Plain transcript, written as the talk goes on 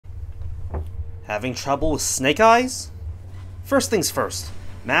Having trouble with snake eyes? First things first,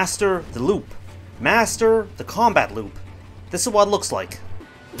 master the loop. Master the combat loop. This is what it looks like.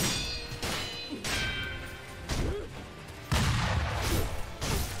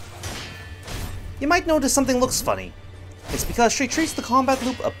 You might notice something looks funny. It's because she treats the combat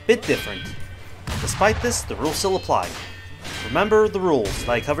loop a bit different. Despite this, the rules still apply. Remember the rules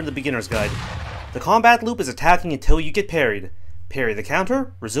that I covered in the beginner's guide. The combat loop is attacking until you get parried. Parry the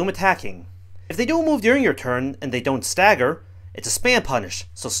counter, resume attacking. If they do a move during your turn and they don't stagger, it's a spam punish,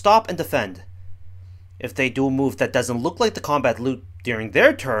 so stop and defend. If they do a move that doesn't look like the combat loop during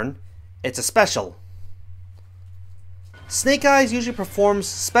their turn, it's a special. Snake Eyes usually performs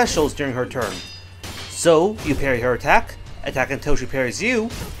specials during her turn. So, you parry her attack until she parries you,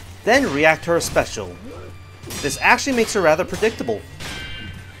 then react to her special. This actually makes her rather predictable.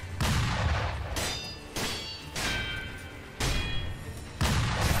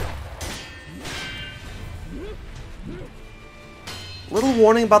 Little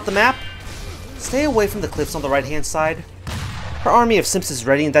warning about the map. Stay away from the cliffs on the right hand side. Her army of simps is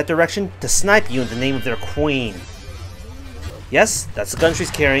ready in that direction to snipe you in the name of their queen. Yes, that's the gun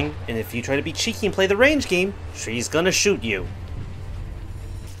she's carrying, and if you try to be cheeky and play the range game, she's gonna shoot you.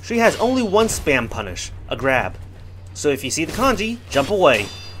 She has only one spam punish, a grab. So if you see the kanji, jump away.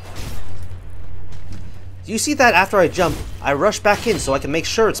 You see that after I jump, I rush back in so I can make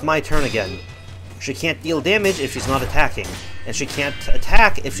sure it's my turn again. She can't deal damage if she's not attacking, and she can't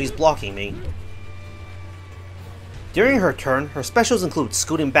attack if she's blocking me. During her turn, her specials include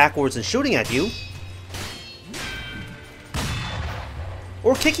scooting backwards and shooting at you,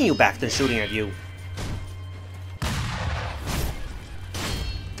 or kicking you back then shooting at you.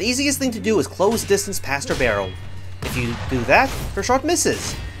 The easiest thing to do is close distance past her barrel. If you do that, her shot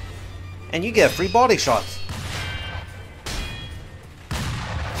misses, and you get a free body shot.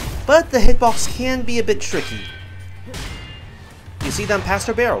 But the hitbox can be a bit tricky. You see them past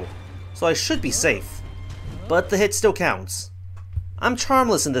her barrel, so I should be safe. But the hit still counts. I'm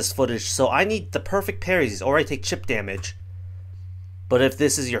charmless in this footage, so I need the perfect parries or I take chip damage. But if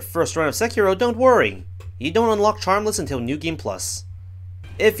this is your first run of Sekiro, don't worry. You don't unlock charmless until New Game Plus.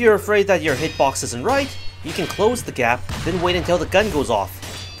 If you're afraid that your hitbox isn't right, you can close the gap, then wait until the gun goes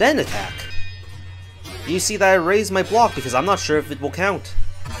off, then attack. You see that I raised my block because I'm not sure if it will count.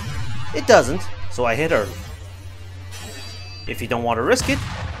 It doesn't, so I hit her. If you don't want to risk it,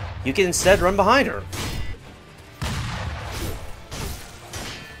 you can instead run behind her.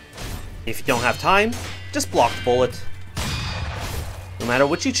 If you don't have time, just block the bullet. No matter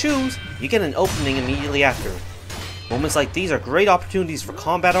what you choose, you get an opening immediately after. Moments like these are great opportunities for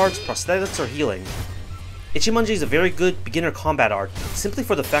combat arts, prosthetics, or healing. Ichimonji is a very good beginner combat art, simply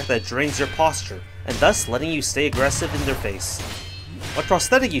for the fact that it drains your posture, and thus letting you stay aggressive in their face. What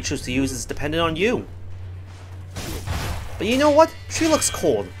prosthetic you choose to use is dependent on you. But you know what? She looks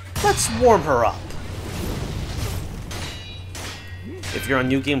cold. Let's warm her up. If you're on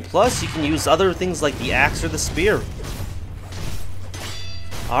New Game Plus, you can use other things like the axe or the spear.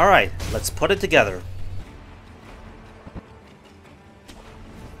 Alright, let's put it together.